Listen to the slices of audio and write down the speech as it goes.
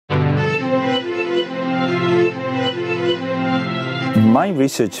My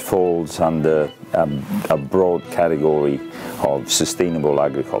research falls under a broad category of sustainable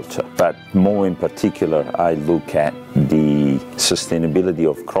agriculture, but more in particular I look at the sustainability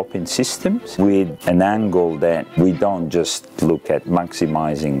of cropping systems with an angle that we don't just look at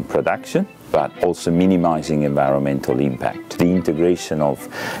maximizing production, but also minimizing environmental impact. The integration of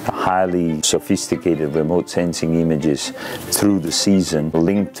highly sophisticated remote sensing images through the season,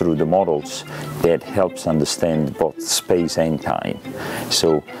 linked through the models, that helps understand both space and time.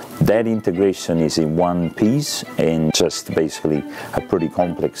 So that integration is in one piece, and just basically a pretty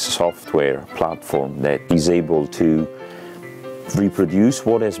complex software platform that is able to reproduce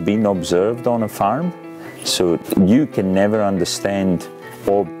what has been observed on a farm. So you can never understand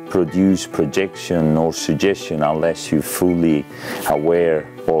or produce projection or suggestion unless you're fully aware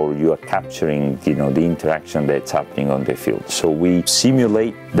or you are capturing, the interaction that's happening on the field. So we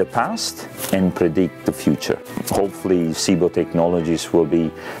simulate the past and predict the future. Hopefully SIBO Technologies will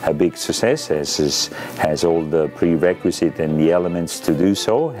be a big success, as has all the prerequisite and the elements to do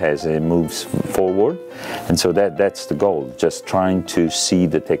so as it moves forward. And so that's the goal, just trying to see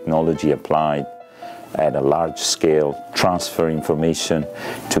the technology applied at a large scale, transfer information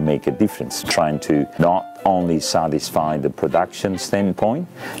to make a difference, trying to not only satisfy the production standpoint,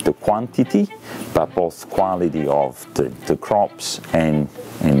 the quantity, but both quality of the crops and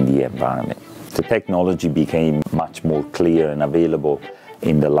the environment. The technology became much more clear and available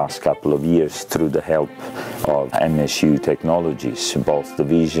in the last couple of years through the help of MSU technologies, both the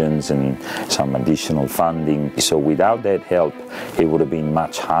visions and some additional funding. So without that help, it would have been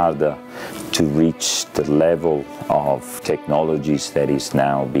much harder to reach the level of technologies that is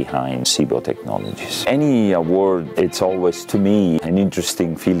now behind SIBO Technologies. Any award, it's always, to me, an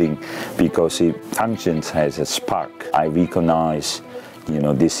interesting feeling because it functions as a spark. I recognize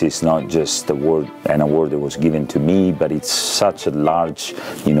this is not just an award that was given to me, but it's such a large,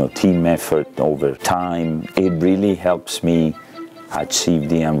 team effort over time. It really helps me achieve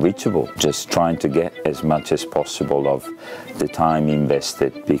the unreachable, just trying to get as much as possible of the time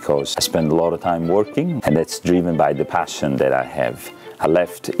invested, because I spend a lot of time working, and that's driven by the passion that I have. I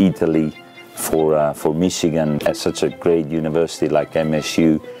left Italy for Michigan at such a great university like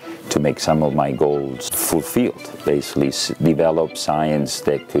MSU to make some of my goals fulfilled, basically develop science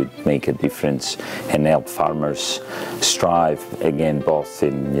that could make a difference and help farmers strive, again, both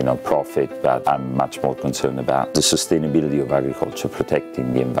in profit, but I'm much more concerned about the sustainability of agriculture,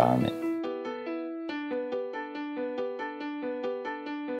 protecting the environment.